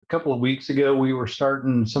couple of weeks ago, we were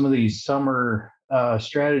starting some of these summer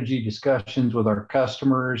strategy discussions with our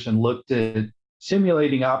customers and looked at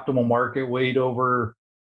simulating optimal market weight over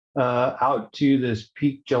out to this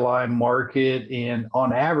peak July market. And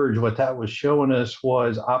on average, what that was showing us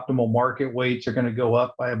was optimal market weights are going to go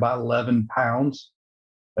up by about 11 pounds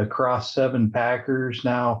across 7 packers.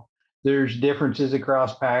 Now, there's differences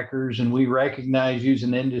across packers, and we recognize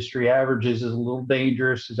using industry averages is a little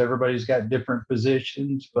dangerous as everybody's got different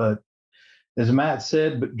positions. But as Matt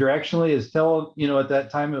said, but directionally is at that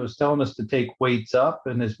time it was telling us to take weights up.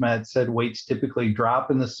 And as Matt said, weights typically drop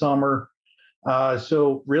in the summer.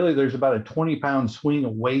 So really there's about a 20-pound swing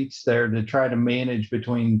of weights there to try to manage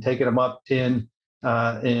between taking them up 10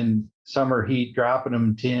 in summer heat, dropping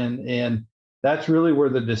them 10. And that's really where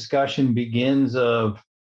the discussion begins of,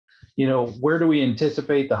 where do we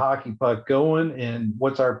anticipate the hockey puck going and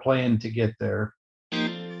what's our plan to get there?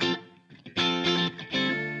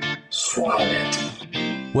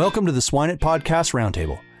 Welcome to the Swine It Podcast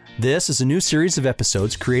Roundtable. This is a new series of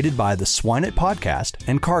episodes created by the Swine It Podcast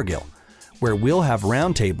and Cargill, where we'll have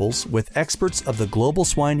roundtables with experts of the global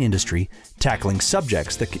swine industry tackling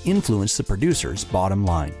subjects that can influence the producer's bottom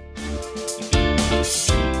line.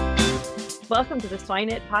 Welcome to the Swine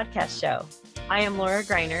It Podcast Show. I am Laura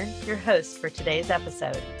Greiner, your host for today's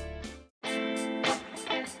episode.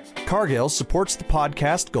 Cargill supports the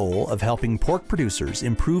podcast goal of helping pork producers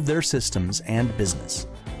improve their systems and business.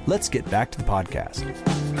 Let's get back to the podcast.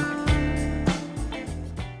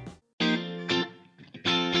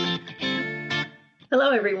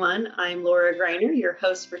 Hello, everyone. I'm Laura Greiner, your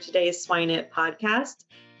host for today's Swine It Podcast.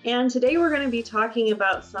 And today we're going to be talking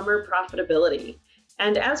about summer profitability.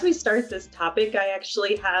 And as we start this topic, I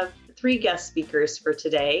actually have 3 guest speakers for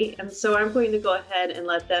today. And so I'm going to go ahead and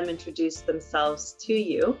let them introduce themselves to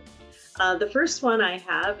you. The first one I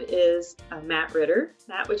have is Matt Ritter.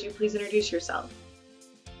 Matt, would you please introduce yourself?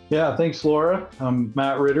 Yeah, thanks, Laura. I'm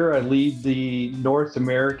Matt Ritter. I lead the North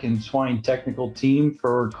American swine technical team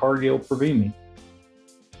for Cargill Provimi.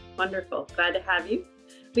 Wonderful. Glad to have you.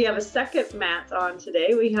 We have a second Matt on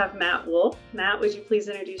today. We have Matt Wolf. Matt, would you please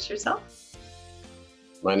introduce yourself?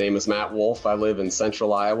 My name is Matt Wolf. I live in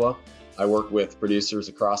central Iowa. I work with producers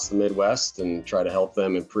across the Midwest and try to help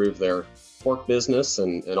them improve their pork business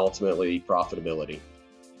and ultimately profitability.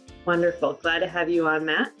 Wonderful. Glad to have you on,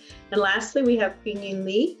 Matt. And lastly, we have Pingyun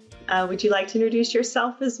Lee. Would you like to introduce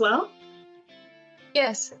yourself as well?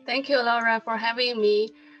 Yes. Thank you, Laura, for having me.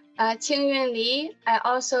 Pingyun Lee. I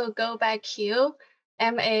also go by Q.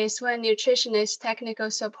 I'm a swine nutritionist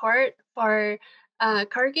technical support for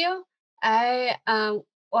Cargill. I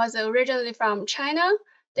was originally from China,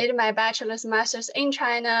 did my bachelor's master's in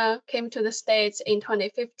China, came to the States in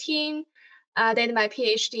 2015, did my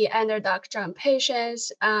PhD under Dr. John Patience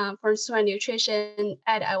for swine nutrition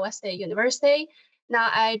at Iowa State University. Now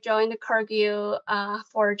I joined Cargill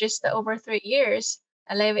for just over 3 years.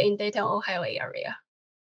 I live in Dayton, Ohio area.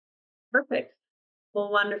 Perfect. Well,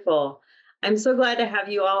 wonderful. I'm so glad to have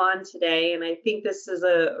you all on today. And I think this is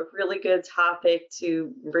a really good topic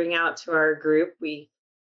to bring out to our group. We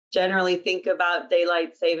generally think about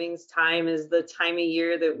daylight savings time as the time of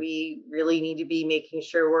year that we really need to be making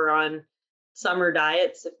sure we're on summer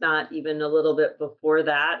diets, if not even a little bit before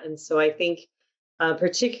that. And so I think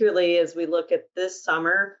particularly as we look at this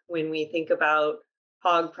summer, when we think about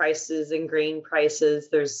hog prices and grain prices,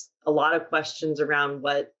 there's a lot of questions around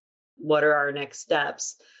what are our next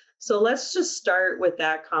steps. So let's just start with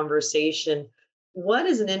that conversation. What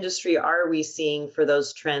as an industry are we seeing for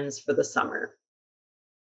those trends for the summer?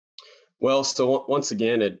 Well, so once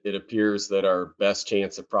again, it appears that our best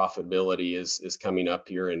chance of profitability is coming up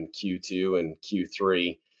here in Q2 and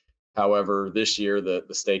Q3. However, this year, the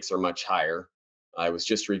stakes are much higher. I was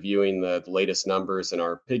just reviewing the latest numbers in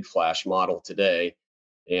our pig flash model today.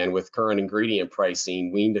 And with current ingredient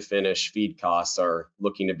pricing, wean to finish feed costs are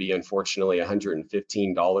looking to be, unfortunately,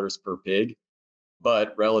 $115 per pig.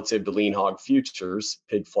 But relative to lean hog futures,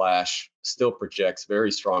 pig flash still projects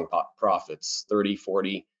very strong profits, $30,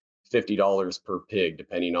 $40, $50 per pig,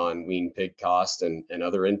 depending on wean pig cost and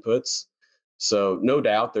other inputs. So no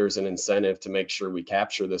doubt there's an incentive to make sure we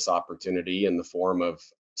capture this opportunity in the form of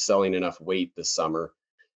selling enough weight this summer.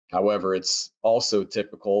 However, it's also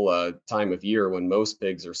typical time of year when most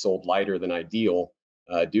pigs are sold lighter than ideal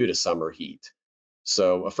due to summer heat.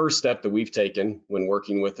 So a first step that we've taken when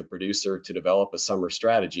working with a producer to develop a summer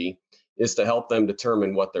strategy is to help them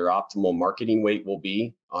determine what their optimal marketing weight will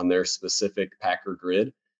be on their specific packer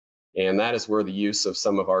grid. And that is where the use of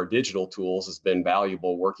some of our digital tools has been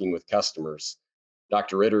valuable working with customers.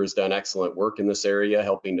 Dr. Ritter has done excellent work in this area,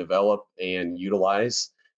 helping develop and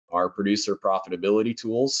utilize our producer profitability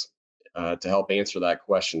tools to help answer that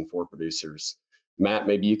question for producers. Matt,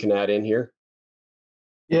 maybe you can add in here.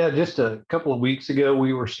 Yeah, just a couple of weeks ago,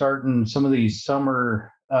 we were starting some of these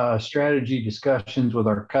summer strategy discussions with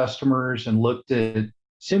our customers and looked at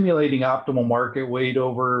simulating optimal market weight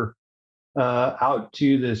over out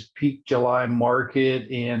to this peak July market.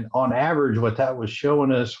 And on average, what that was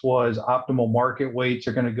showing us was optimal market weights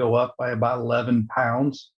are going to go up by about 11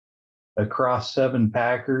 pounds across 7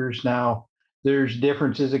 packers. Now, there's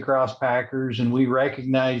differences across packers, and we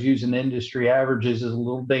recognize using industry averages is a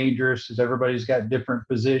little dangerous as everybody's got different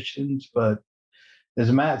positions. But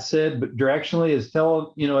as Matt said, but directionally is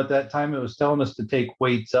at that time it was telling us to take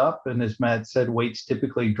weights up. And as Matt said, weights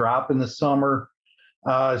typically drop in the summer.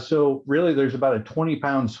 So really there's about a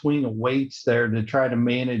 20-pound swing of weights there to try to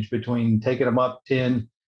manage between taking them up 10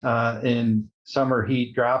 in summer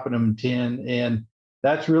heat, dropping them 10. And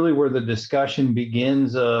that's really where the discussion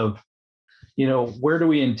begins of, where do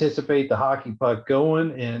we anticipate the hockey puck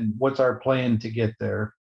going and what's our plan to get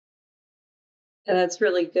there? And that's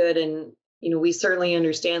really good. And, we certainly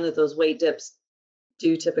understand that those weight dips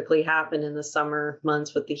do typically happen in the summer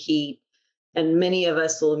months with the heat. And many of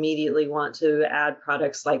us will immediately want to add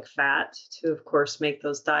products like fat to, of course, make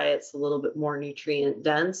those diets a little bit more nutrient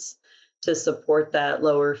dense to support that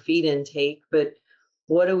lower feed intake. But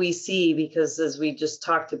what do we see? Because as we just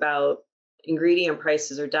talked about, ingredient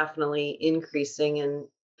prices are definitely increasing and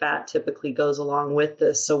fat typically goes along with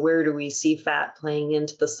this. So where do we see fat playing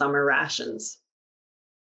into the summer rations?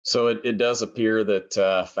 So it does appear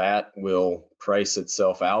that fat will price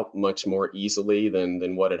itself out much more easily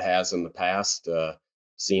than what it has in the past.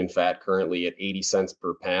 Seeing fat currently at 80 cents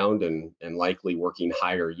per pound and likely working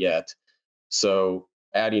higher yet. So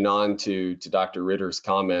adding on to Dr. Ritter's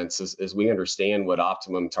comments, as we understand what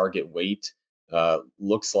optimum target weight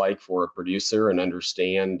looks like for a producer and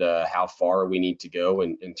understand how far we need to go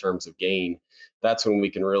in terms of gain, that's when we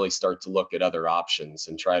can really start to look at other options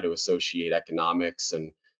and try to associate economics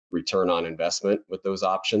and return on investment with those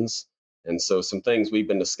options. And so some things we've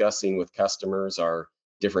been discussing with customers are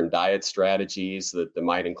different diet strategies that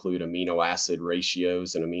might include amino acid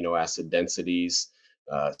ratios and amino acid densities,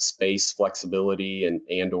 space flexibility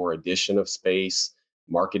and or addition of space,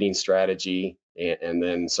 marketing strategy, and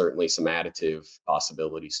then certainly some additive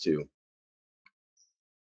possibilities too.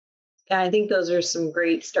 Yeah, I think those are some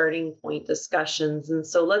great starting point discussions. And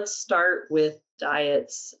so let's start with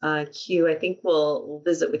diets. Q, I think we'll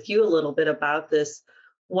visit with you a little bit about this.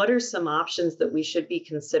 What are some options that we should be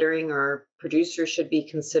considering or producers should be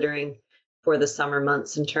considering for the summer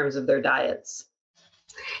months in terms of their diets?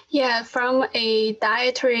 Yeah, from a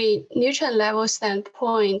dietary nutrient level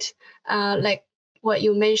standpoint, like what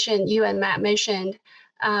you mentioned, you and Matt mentioned,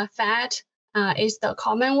 fat is the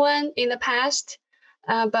common one in the past.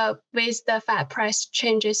 But with the fat price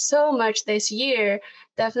changes so much this year,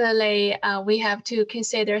 definitely we have to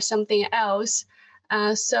consider something else.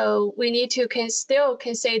 So we need to still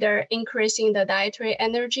consider increasing the dietary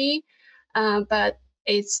energy, but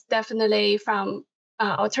it's definitely from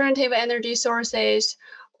alternative energy sources,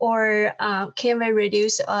 or can we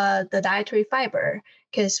reduce the dietary fiber?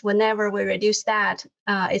 Because whenever we reduce that,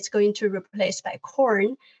 it's going to replace by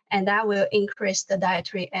corn, and that will increase the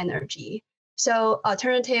dietary energy. So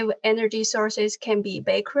alternative energy sources can be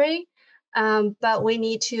bakery, but we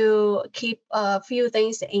need to keep a few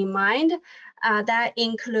things in mind that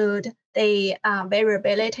include the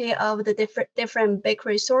variability of the different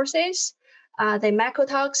bakery sources, the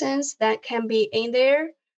mycotoxins that can be in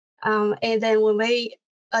there. And then when we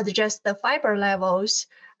adjust the fiber levels,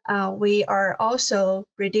 we are also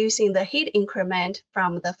reducing the heat increment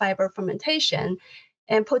from the fiber fermentation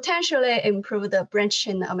and potentially improve the branched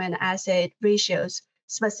chain amino acid ratios,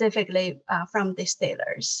 specifically from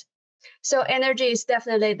distillers. So energy is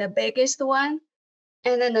definitely the biggest one.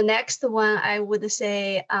 And then the next one, I would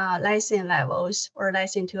say lysine levels or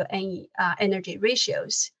lysine to energy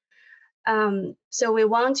ratios. So we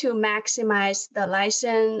want to maximize the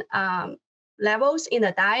lysine levels in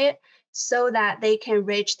the diet so that they can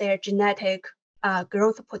reach their genetic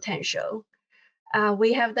growth potential.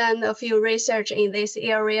 We have done a few research in this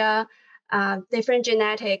area. Different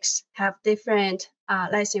genetics have different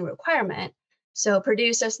lysine requirement. So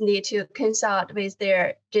producers need to consult with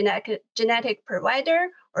their genetic provider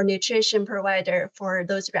or nutrition provider for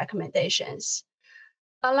those recommendations.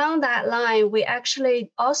 Along that line, we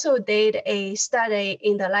actually also did a study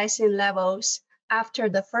in the lysine levels after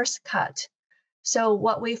the first cut. So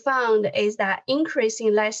what we found is that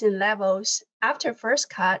increasing lysine levels after first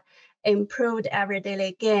cut improved average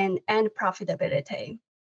daily gain and profitability.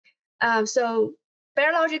 So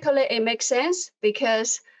biologically, it makes sense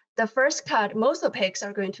because the first cut, most of the pigs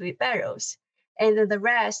are going to be barrels. And then the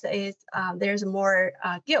rest is there's more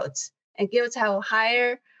gilts. And gilts have a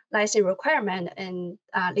higher lysine requirement and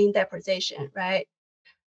lean deposition, right?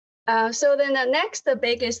 So then the next, the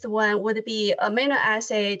biggest one would be amino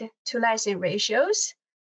acid to lysine ratios.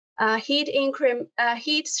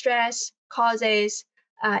 Heat stress causes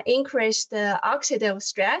increased oxidative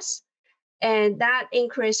stress, and that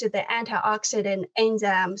increases the antioxidant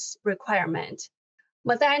enzymes requirement.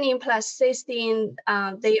 Methionine plus cysteine,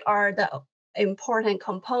 they are the important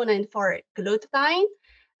component for glutathione,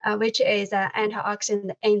 which is an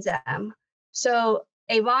antioxidant enzyme. So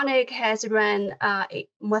Evonik has run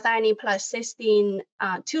methionine plus cysteine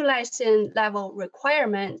to lysine level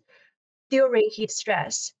requirement during heat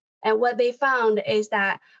stress. And what they found is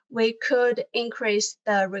that we could increase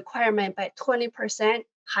the requirement by 20%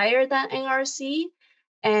 higher than NRC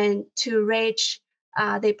and to reach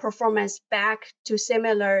the performance back to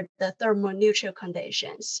similar the thermoneutral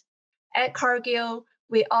conditions. At Cargill,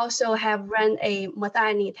 we also have run a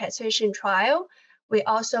methionine titration trial. We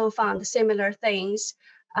also found similar things.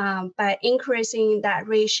 By increasing that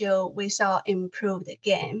ratio, we saw improved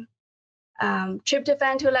gain.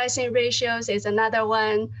 Tryptophan to lysine ratios is another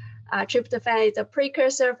one. Tryptophan is a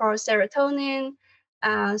precursor for serotonin,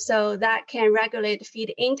 so that can regulate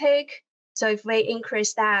feed intake. So if we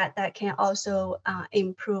increase that, that can also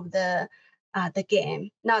improve the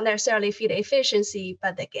gain. Not necessarily feed efficiency,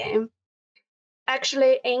 but the gain.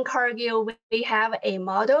 Actually, in Cargill, we have a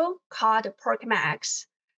model called PorkMax.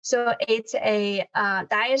 So it's a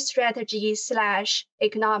diet strategy /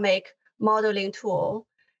 economic modeling tool.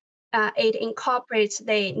 It incorporates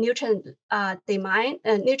the nutrient demand,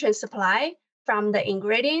 nutrient supply from the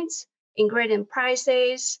ingredients, ingredient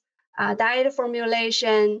prices, diet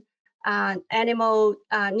formulation, animal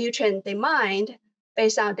nutrient demand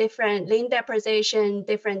based on different lean deposition,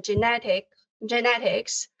 different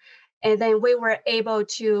genetics. And then we were able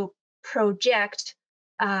to project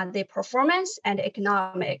the performance and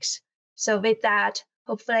economics. So with that,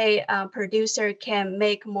 hopefully producer can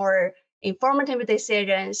make more informative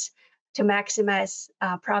decisions to maximize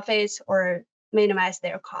profits or minimize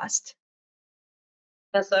their cost.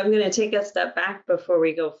 Yeah, so I'm going to take a step back before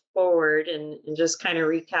we go forward and just kind of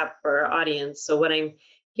recap for our audience. So what I'm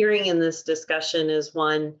hearing in this discussion is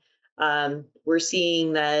one, we're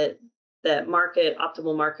seeing that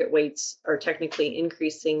optimal market weights are technically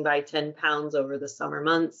increasing by 10 pounds over the summer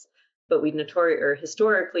months, but we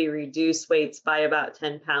historically reduce weights by about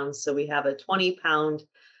 10 pounds. So we have a 20-pound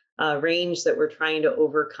range that we're trying to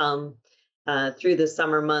overcome through the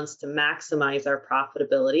summer months to maximize our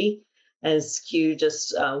profitability. As Q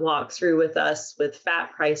just walked through with us, with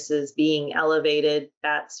fat prices being elevated,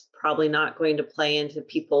 that's probably not going to play into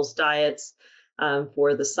people's diets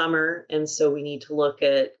for the summer. And so we need to look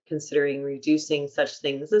at considering reducing such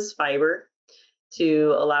things as fiber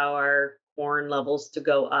to allow our corn levels to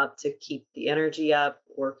go up to keep the energy up,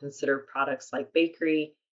 or consider products like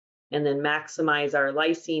bakery, and then maximize our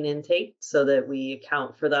lysine intake so that we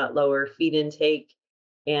account for that lower feed intake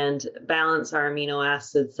and balance our amino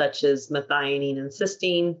acids such as methionine and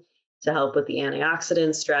cysteine to help with the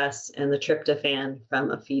antioxidant stress and the tryptophan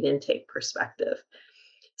from a feed intake perspective.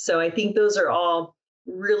 So I think those are all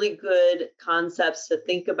really good concepts to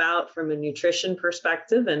think about from a nutrition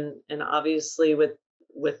perspective. And obviously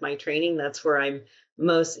with my training, that's where I'm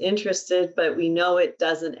most interested, but we know it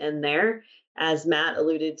doesn't end there. As Matt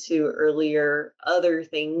alluded to earlier, other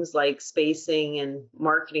things like spacing and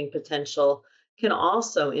marketing potential can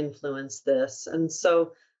also influence this. And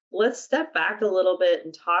so let's step back a little bit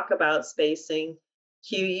and talk about spacing.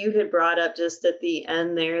 Q, you had brought up just at the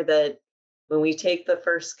end there that when we take the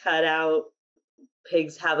first cut out,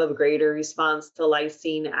 pigs have a greater response to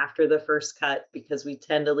lysine after the first cut because we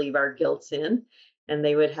tend to leave our gilts in, and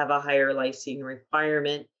they would have a higher lysine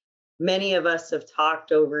requirement. Many of us have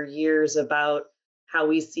talked over years about how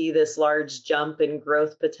we see this large jump in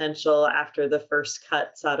growth potential after the first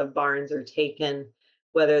cuts out of barns are taken,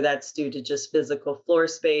 whether that's due to just physical floor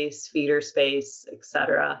space, feeder space,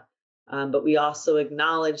 etc. But we also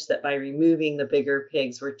acknowledge that by removing the bigger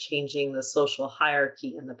pigs, we're changing the social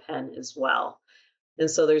hierarchy in the pen as well. And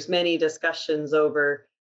so there's many discussions over,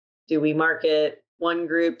 do we market one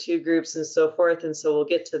group, two groups, and so forth. And so we'll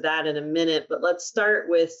get to that in a minute, but let's start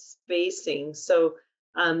with spacing. So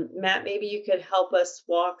Matt, maybe you could help us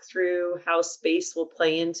walk through how space will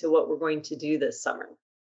play into what we're going to do this summer.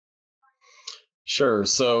 Sure.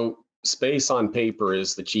 So space on paper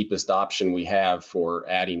is the cheapest option we have for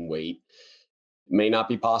adding weight. It may not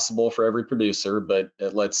be possible for every producer, but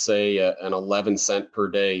let's say an 11 cent per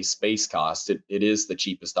day space cost, it is the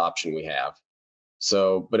cheapest option we have.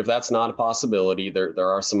 So, but if that's not a possibility, there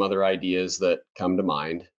are some other ideas that come to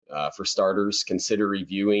mind. For starters, consider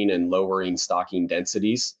reviewing and lowering stocking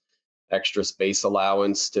densities. Extra space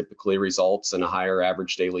allowance typically results in a higher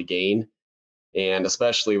average daily gain. And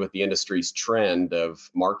especially with the industry's trend of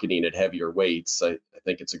marketing at heavier weights, I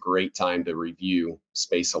think it's a great time to review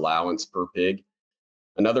space allowance per pig.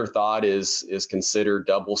 Another thought is consider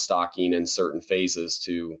double stocking in certain phases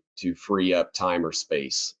to free up time or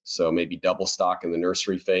space. So maybe double stock in the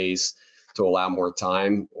nursery phase to allow more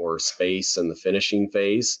time or space in the finishing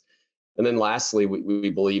phase. And then lastly, we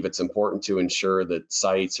believe it's important to ensure that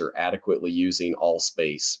sites are adequately using all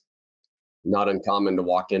space. Not uncommon to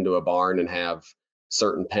walk into a barn and have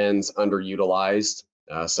certain pens underutilized,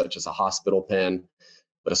 such as a hospital pen.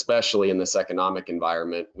 But especially in this economic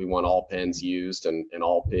environment, we want all pens used and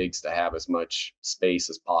all pigs to have as much space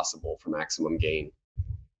as possible for maximum gain.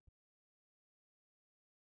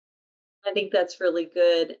 I think that's really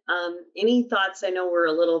good. Any thoughts? I know we're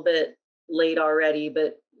a little bit late already,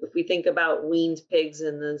 but if we think about weaned pigs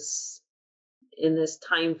in this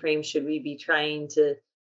time frame, should we be trying to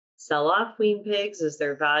sell off weaned pigs? Is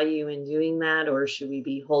there value in doing that, or should we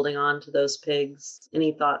be holding on to those pigs?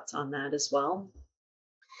 Any thoughts on that as well?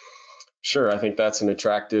 Sure, I think that's an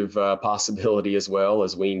attractive possibility as well,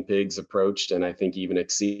 as weaned pigs approached and I think even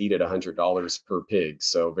exceeded $100 per pig.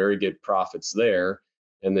 So very good profits there.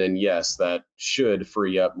 And then yes, that should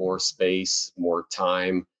free up more space, more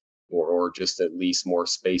time, or just at least more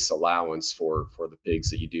space allowance for the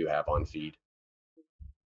pigs that you do have on feed.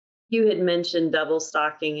 You had mentioned double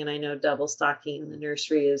stocking, and I know double stocking in the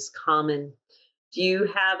nursery is common. Do you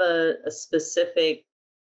have a specific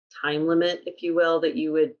time limit, if you will, that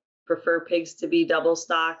you would prefer pigs to be double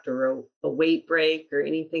stocked, or a weight break or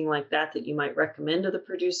anything like that that you might recommend to the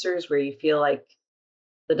producers where you feel like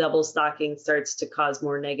the double stocking starts to cause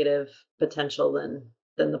more negative potential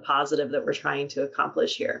than the positive that we're trying to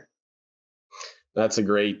accomplish here? That's a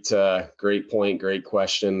great point, great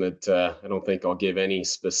question that I don't think I'll give any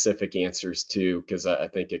specific answers to, because I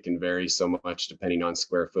think it can vary so much depending on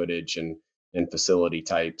square footage and facility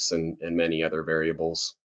types and many other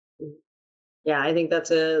variables. Yeah, I think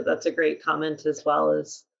that's a great comment as well,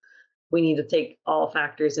 as we need to take all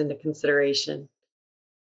factors into consideration.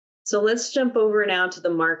 So let's jump over now to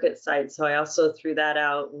the market side. So I also threw that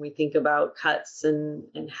out when we think about cuts and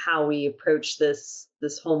how we approach this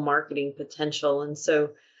whole marketing potential. And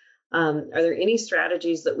so are there any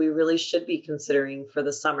strategies that we really should be considering for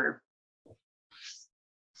the summer?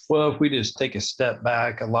 Well, if we just take a step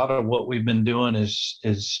back, a lot of what we've been doing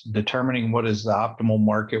is determining what is the optimal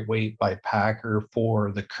market weight by packer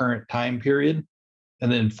for the current time period,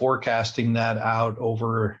 and then forecasting that out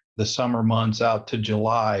over the summer months out to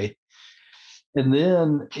July. And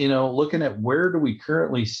then, looking at where do we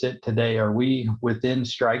currently sit today? Are we within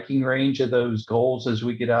striking range of those goals as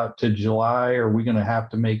we get out to July? Or are we going to have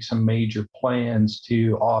to make some major plans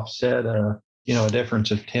to offset a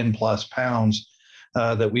difference of 10 plus pounds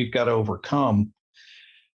that we've got to overcome?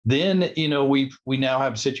 Then, we now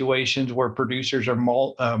have situations where producers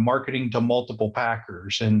are marketing to multiple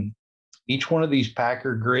packers, and each one of these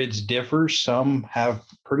packer grids differs. Some have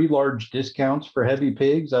pretty large discounts for heavy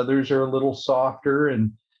pigs. Others are a little softer.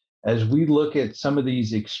 And as we look at some of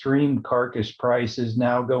these extreme carcass prices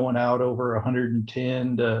now going out over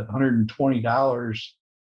 $110 to $120,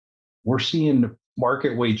 we're seeing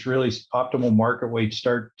market weights, really optimal market weights,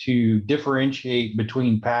 start to differentiate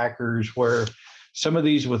between packers, where some of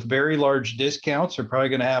these with very large discounts are probably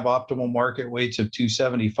going to have optimal market weights of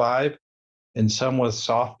 275. And some with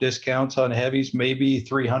soft discounts on heavies, maybe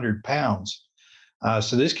 300 pounds.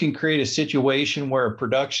 So this can create a situation where a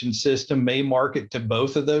production system may market to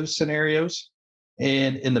both of those scenarios.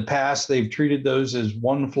 And in the past, they've treated those as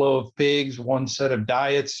one flow of pigs, one set of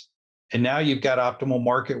diets. And now you've got optimal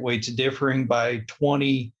market weights differing by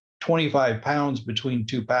 20, 25 pounds between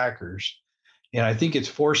two packers. And I think it's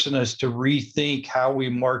forcing us to rethink how we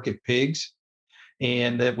market pigs,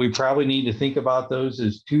 and that we probably need to think about those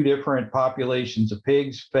as two different populations of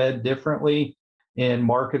pigs fed differently and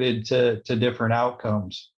marketed to different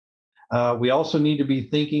outcomes. We also need to be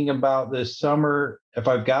thinking about this summer. If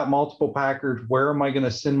I've got multiple packers, where am I going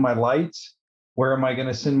to send my lights? Where am I going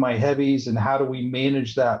to send my heavies? And how do we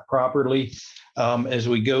manage that properly as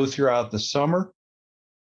we go throughout the summer?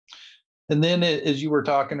 And then, as you were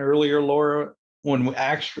talking earlier, Laura,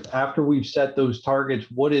 after we've set those targets,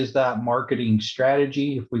 what is that marketing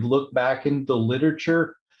strategy? If we look back into the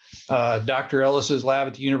literature, Dr. Ellis's lab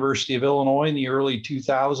at the University of Illinois in the early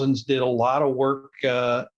 2000s did a lot of work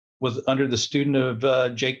under the student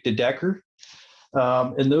of Jake DeDecker.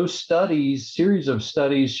 And those studies, series of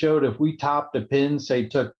studies, showed if we topped a pen, say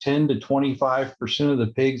took 10 to 25% of the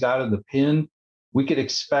pigs out of the pen, we could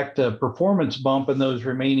expect a performance bump in those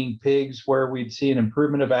remaining pigs where we'd see an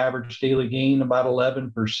improvement of average daily gain about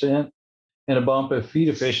 11% and a bump of feed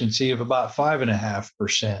efficiency of about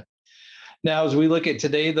 5.5%. Now, as we look at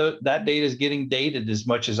today, that data is getting dated, as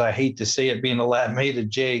much as I hate to say it, being a lab made of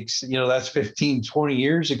Jakes. That's 15, 20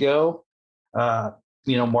 years ago.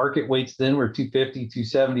 Market weights then were 250,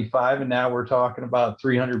 275, and now we're talking about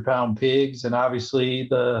 300-pound pigs. And obviously,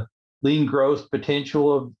 the lean growth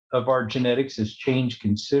potential of our genetics has changed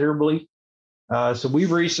considerably. So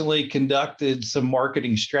we've recently conducted some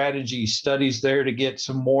marketing strategy studies there to get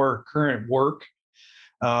some more current work,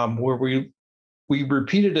 where we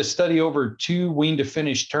repeated a study over 2 wean to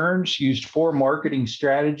finish turns, used 4 marketing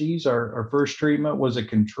strategies. Our first treatment was a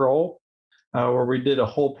control, where we did a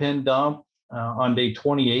whole pen dump on day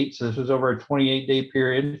 28. So this was over a 28-day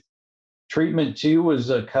period. Treatment 2 was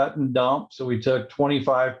a cut and dump. So we took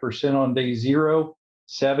 25% on day 0,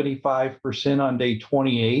 75% on day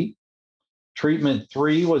 28. Treatment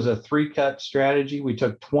 3 was a 3-cut strategy. We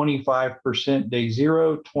took 25% day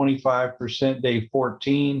 0, 25% day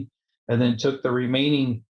 14, and then took the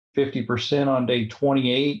remaining 50% on day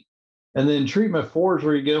 28. And then treatment 4 is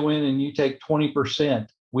where you go in and you take 20%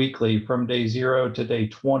 weekly from day 0 to day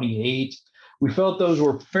 28. We felt those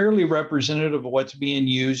were fairly representative of what's being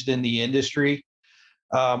used in the industry.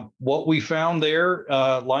 What we found there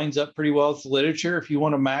lines up pretty well with the literature. If you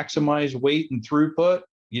want to maximize weight and throughput,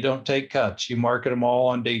 you don't take cuts. You market them all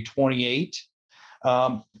on day 28.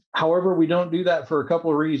 However, we don't do that for a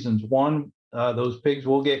couple of reasons. One, those pigs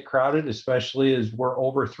will get crowded, especially as we're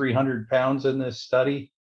over 300 pounds in this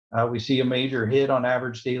study. We see a major hit on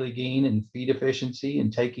average daily gain and feed efficiency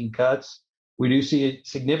and taking cuts. We do see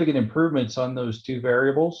significant improvements on those 2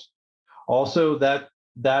 variables. Also, that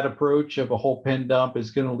approach of a whole pen dump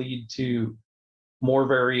is going to lead to more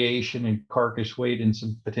variation in carcass weight and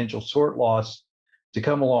some potential sort loss to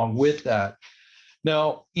come along with that.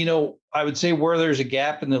 Now, I would say where there's a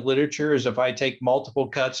gap in the literature is if I take multiple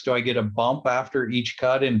cuts, do I get a bump after each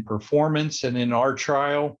cut in performance? And in our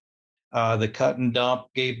trial, the cut and dump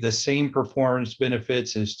gave the same performance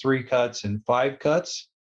benefits as 3 cuts and 5 cuts,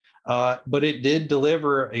 but it did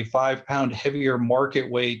deliver a 5-pound heavier market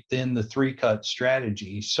weight than the 3-cut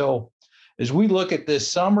strategy. So as we look at this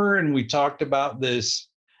summer and we talked about this,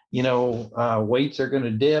 weights are going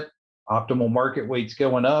to dip, optimal market weight's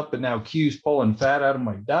going up, and now Q's pulling fat out of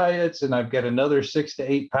my diets, and I've got another 6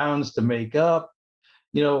 to 8 pounds to make up.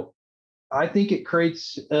 I think it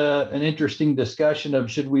creates an interesting discussion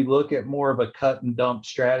of should we look at more of a cut and dump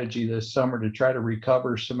strategy this summer to try to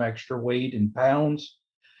recover some extra weight in pounds.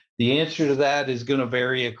 The answer to that is going to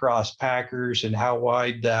vary across packers and how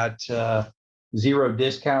wide that 0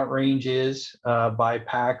 discount range is by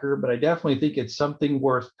packer, but I definitely think it's something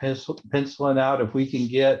worth penciling out if we can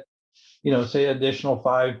get say additional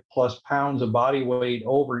 5+ pounds of body weight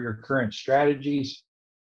over your current strategies,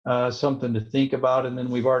 something to think about. And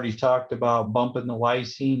then we've already talked about bumping the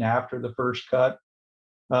lysine after the first cut.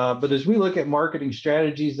 But as we look at marketing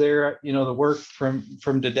strategies there, the work from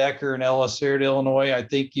DeDecker and Ellis there at Illinois, I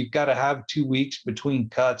think you've got to have 2 weeks between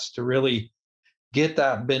cuts to really get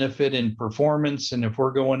that benefit in performance. And if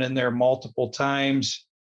we're going in there multiple times,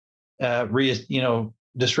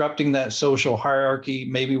 disrupting that social hierarchy,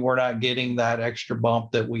 maybe we're not getting that extra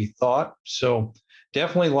bump that we thought. So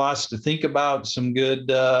definitely lots to think about, some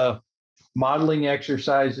good modeling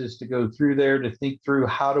exercises to go through there to think through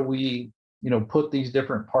how do we, put these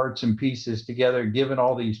different parts and pieces together, given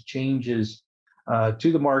all these changes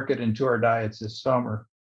to the market and to our diets this summer.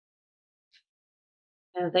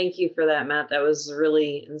 And thank you for that, Matt. That was a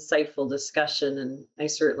really insightful discussion, and I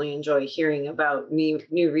certainly enjoy hearing about new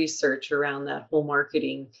research around that whole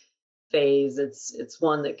marketing phase. It's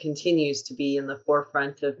one that continues to be in the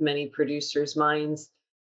forefront of many producers' minds,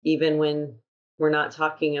 even when we're not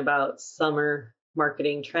talking about summer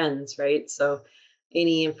marketing trends, right? So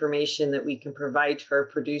any information that we can provide to our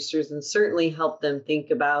producers and certainly help them think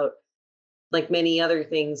about, like many other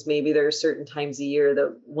things, maybe there are certain times a year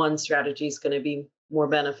that one strategy is going to be more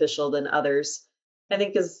beneficial than others, I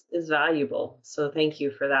think is valuable. So thank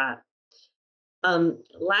you for that.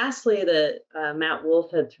 Lastly, that Matt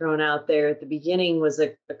Wolf had thrown out there at the beginning was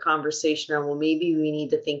a conversation on, well, maybe we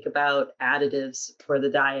need to think about additives for the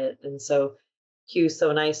diet. And so Q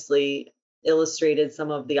so nicely illustrated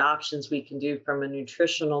some of the options we can do from a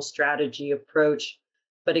nutritional strategy approach.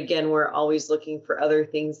 But again, we're always looking for other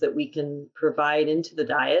things that we can provide into the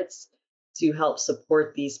diets. to help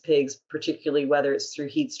support these pigs, particularly whether it's through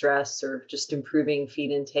heat stress or just improving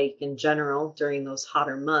feed intake in general during those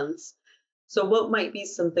hotter months. So, what might be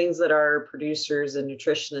some things that our producers and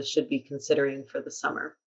nutritionists should be considering for the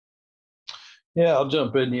summer? Yeah, I'll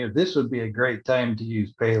jump in here. This would be a great time to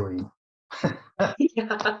use Baleen.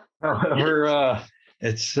 Yeah. However,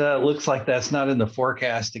 it's looks like that's not in the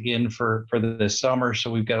forecast again for this summer. So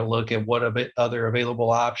we've got to look at what other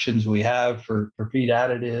available options we have for feed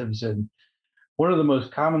additives. And one of the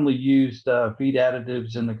most commonly used feed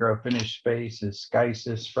additives in the grow finish space is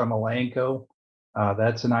Skysis from Elanco.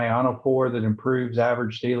 That's an ionophore that improves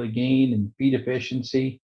average daily gain and feed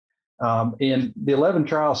efficiency. In the 11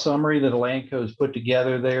 trial summary that Elanco has put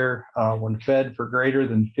together there, when fed for greater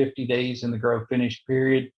than 50 days in the grow finish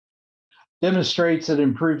period, demonstrates that it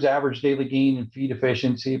improves average daily gain and feed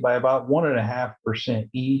efficiency by about 1.5%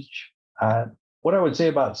 each. What I would say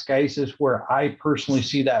about Skysis, where I personally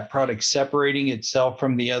see that product separating itself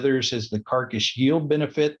from the others, is the carcass yield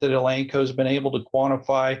benefit that Elanco has been able to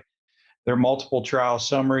quantify. Their multiple trial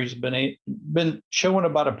summaries have been showing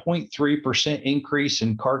about a 0.3% increase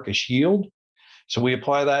in carcass yield. So we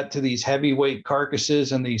apply that to these heavyweight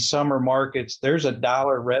carcasses in these summer markets. There's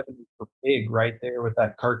 $1 revenue per pig right there with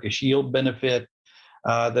that carcass yield benefit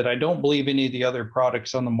that I don't believe any of the other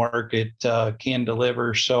products on the market can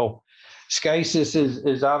deliver. So Skysis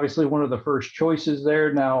is obviously one of the first choices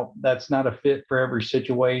there. Now, that's not a fit for every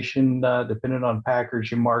situation, depending on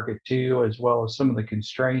packers you market to, as well as some of the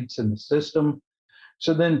constraints in the system.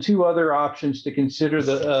 So then two other options to consider.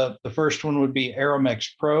 The first one would be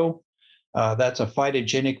Aromex Pro. That's a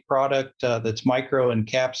phytogenic product that's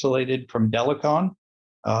micro-encapsulated from Delicon.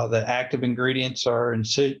 The active ingredients are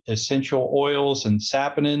essential oils and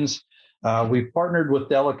saponins. We've partnered with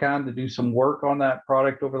Delicon to do some work on that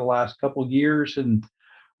product over the last couple of years. And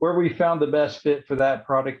where we found the best fit for that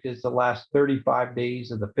product is the last 35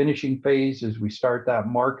 days of the finishing phase as we start that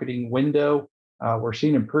marketing window. We're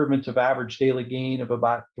seeing improvements of average daily gain of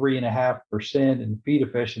about 3.5% and feed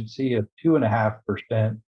efficiency of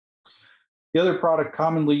 2.5%. The other product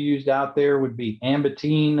commonly used out there would be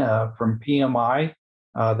Ambatine from PMI.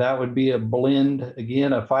 That would be a blend,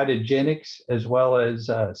 again, of phytogenics as well as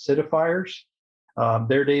acidifiers.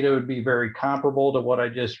 Their data would be very comparable to what I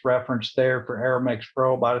just referenced there for Aromex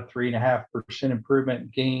Pro, about a 3.5% improvement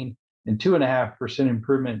in gain and 2.5%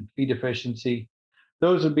 improvement in feed efficiency.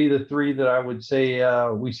 Those would be the three that I would say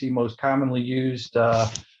we see most commonly used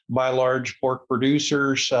by large pork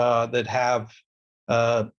producers that have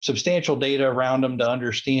substantial data around them to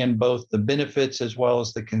understand both the benefits as well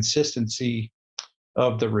as the consistency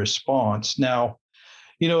of the response. Now,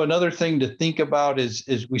 another thing to think about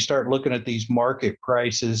is we start looking at these market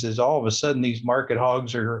prices, is all of a sudden these market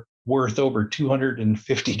hogs are worth over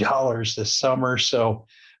 $250 this summer. So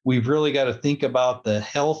we've really got to think about the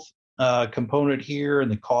health component here and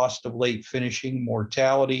the cost of late finishing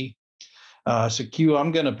mortality. So Q,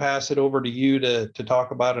 I'm going to pass it over to you to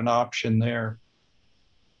talk about an option there.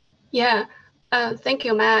 Yeah, thank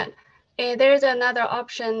you, Matt. There's another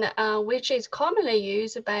option which is commonly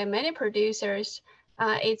used by many producers.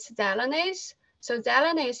 It's xalanase. So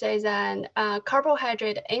xalanase is an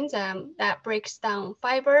carbohydrate enzyme that breaks down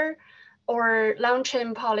fiber or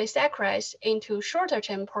long-chain polysaccharides into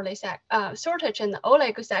shorter-chain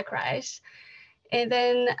oligosaccharides, and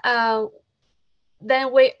then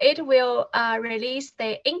it will release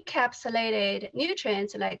the encapsulated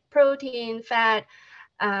nutrients like protein, fat,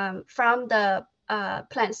 from the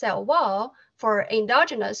plant cell wall for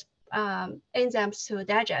endogenous enzymes to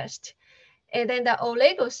digest. And then the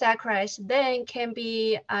oligosaccharides then can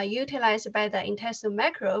be utilized by the intestinal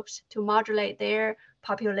microbes to modulate their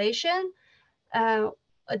population.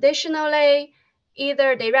 Additionally,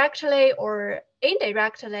 either directly or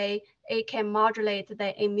indirectly, it can modulate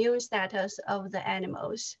the immune status of the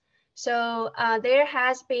animals. So there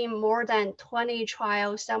has been more than 20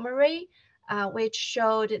 trial summary which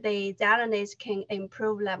showed the xalanase can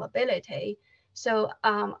improve livability. So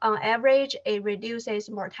on average, it reduces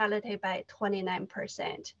mortality by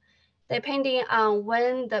 29%. Depending on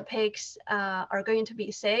when the pigs are going to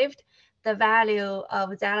be saved, the value of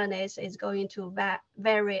xalanase is going to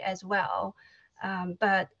vary as well.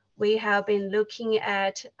 But we have been looking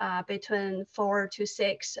at between 4 to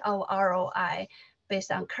 6 of ROI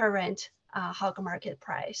based on current hog market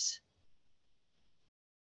price.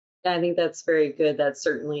 I think that's very good. That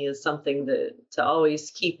certainly is something to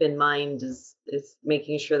always keep in mind is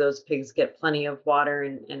making sure those pigs get plenty of water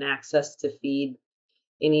and access to feed.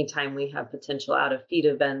 Anytime we have potential out of feed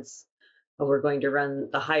events, we're going to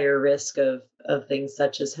run the higher risk of things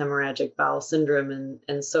such as hemorrhagic bowel syndrome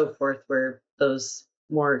and so forth, where those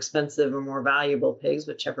more expensive or more valuable pigs,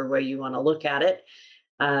 whichever way you want to look at it,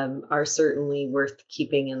 are certainly worth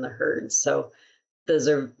keeping in the herd. So those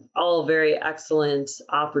are all very excellent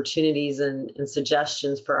opportunities and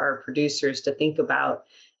suggestions for our producers to think about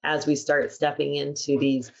as we start stepping into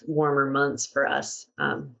these warmer months for us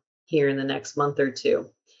here in the next month or two.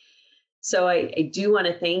 So I do want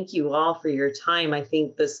to thank you all for your time. I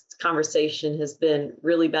think this conversation has been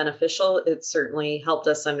really beneficial. It certainly helped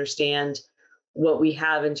us understand what we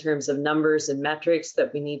have in terms of numbers and metrics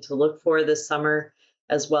that we need to look for this summer,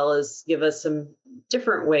 as well as give us some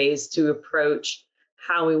different ways to approach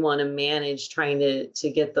how we want to manage trying to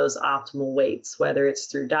get those optimal weights, whether it's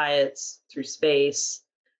through diets, through space,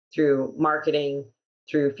 through marketing,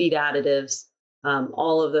 through feed additives.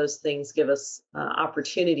 All of those things give us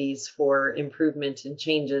opportunities for improvement and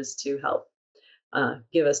changes to help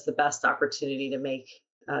give us the best opportunity to make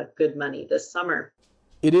good money this summer.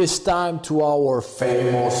 It is time to our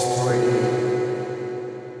famous three.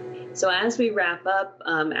 So as we wrap up,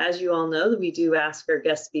 as you all know, we do ask our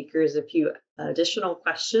guest speakers a few additional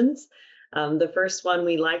questions. The first one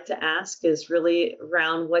we like to ask is really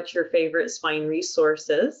around what your favorite swine resource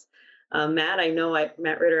is. Matt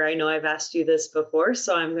Ritter, I know I've asked you this before,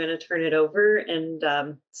 so I'm going to turn it over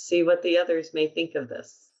and see what the others may think of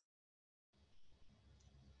this.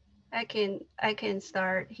 I can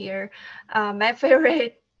start here. My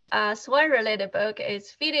favorite swine-related book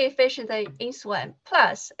is Feeding Efficiency in Swine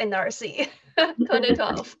plus NRC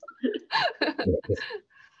 2012.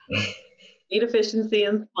 Feed efficiency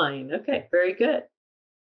in swine. Okay, very good.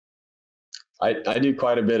 I do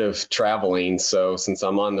quite a bit of traveling, so since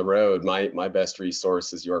I'm on the road, my best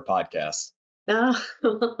resource is your podcast.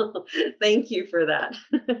 Oh, thank you for that.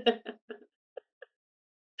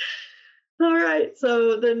 All right,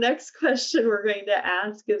 so the next question we're going to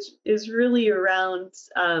ask is really around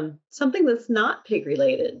something that's not pig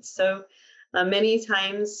related. So many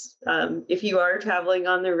times, if you are traveling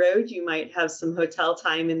on the road, you might have some hotel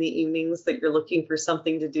time in the evenings that you're looking for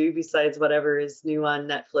something to do besides whatever is new on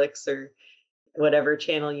Netflix or whatever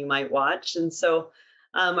channel you might watch. And so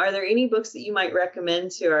are there any books that you might recommend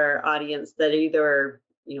to our audience that either are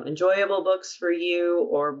enjoyable books for you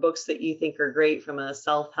or books that you think are great from a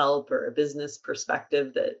self-help or a business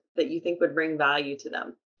perspective that you think would bring value to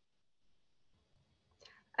them?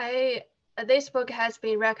 This book has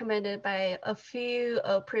been recommended by a few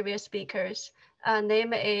previous speakers.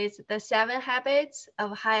 Name is The 7 Habits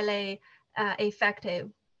of Highly Effective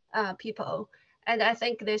People. And I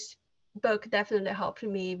think this book definitely helped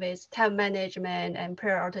me with time management and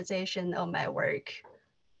prioritization of my work.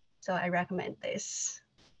 So I recommend this.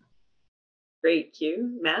 Great,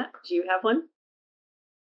 Q. Matt, do you have one?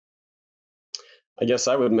 I guess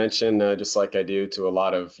I would mention, just like I do to a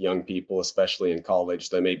lot of young people, especially in college,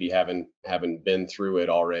 that maybe haven't been through it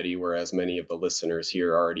already, whereas many of the listeners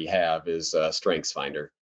here already have, is StrengthsFinder.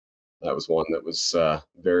 That was one that was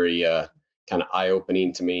very kind of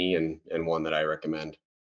eye-opening to me and one that I recommend.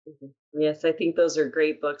 Yes, I think those are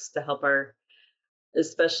great books to help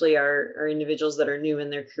especially our individuals that are new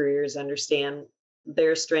in their careers understand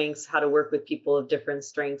their strengths, how to work with people of different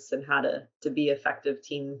strengths, and how to be effective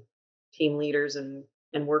team leaders and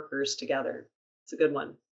workers together. It's a good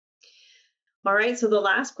one. All right, so the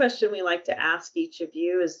last question we like to ask each of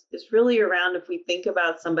you is really around, if we think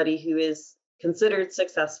about somebody who is considered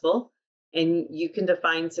successful, and you can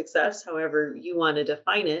define success however you want to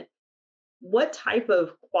define it, what type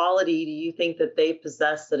of quality do you think that they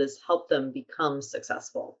possess that has helped them become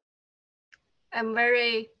successful? I'm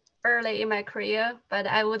very early in my career, but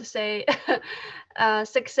I would say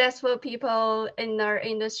successful people in our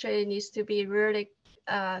industry needs to be really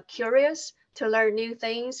curious to learn new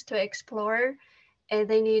things, to explore, and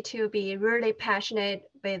they need to be really passionate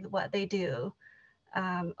with what they do.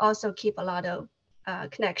 Also keep a lot of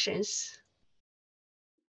connections.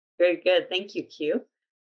 Very good. Thank you, Q.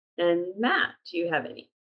 And Matt, do you have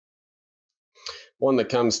any? One that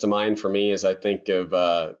comes to mind for me is I think of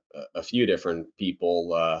a few different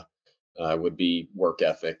people would be work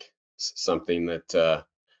ethic, something that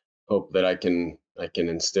hope that I can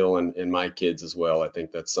instill in my kids as well. I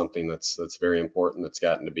think that's something that's very important, that's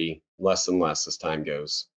gotten to be less and less as time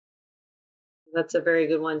goes. That's a very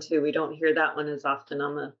good one too. We don't hear that one as often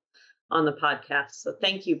on the podcast. So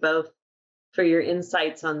thank you both for your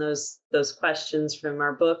insights on those questions, from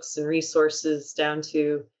our books and resources down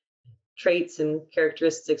to traits and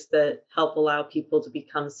characteristics that help allow people to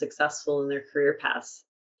become successful in their career paths.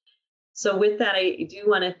 So with that, I do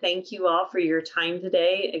want to thank you all for your time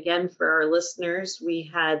today. Again, for our listeners,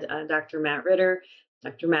 we had Dr. Matt Ritter,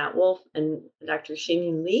 Dr. Matt Wolf, and Dr.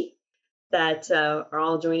 Xingying Li. that are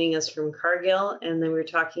all joining us from Cargill, and then we're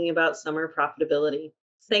talking about summer profitability.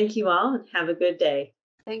 Thank you all, and have a good day.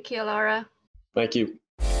 Thank you, Laura. Thank you.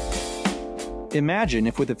 Imagine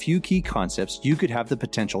if with a few key concepts, you could have the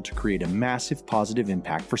potential to create a massive positive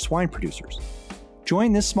impact for swine producers.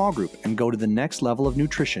 Join this small group and go to the next level of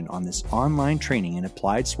nutrition on this online training in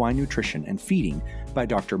applied swine nutrition and feeding by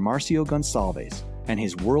Dr. Marcio Gonçalves and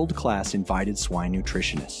his world-class invited swine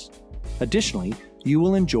nutritionists. Additionally, you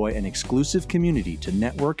will enjoy an exclusive community to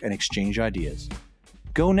network and exchange ideas.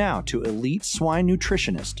 Go now to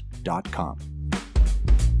eliteswinenutritionist.com.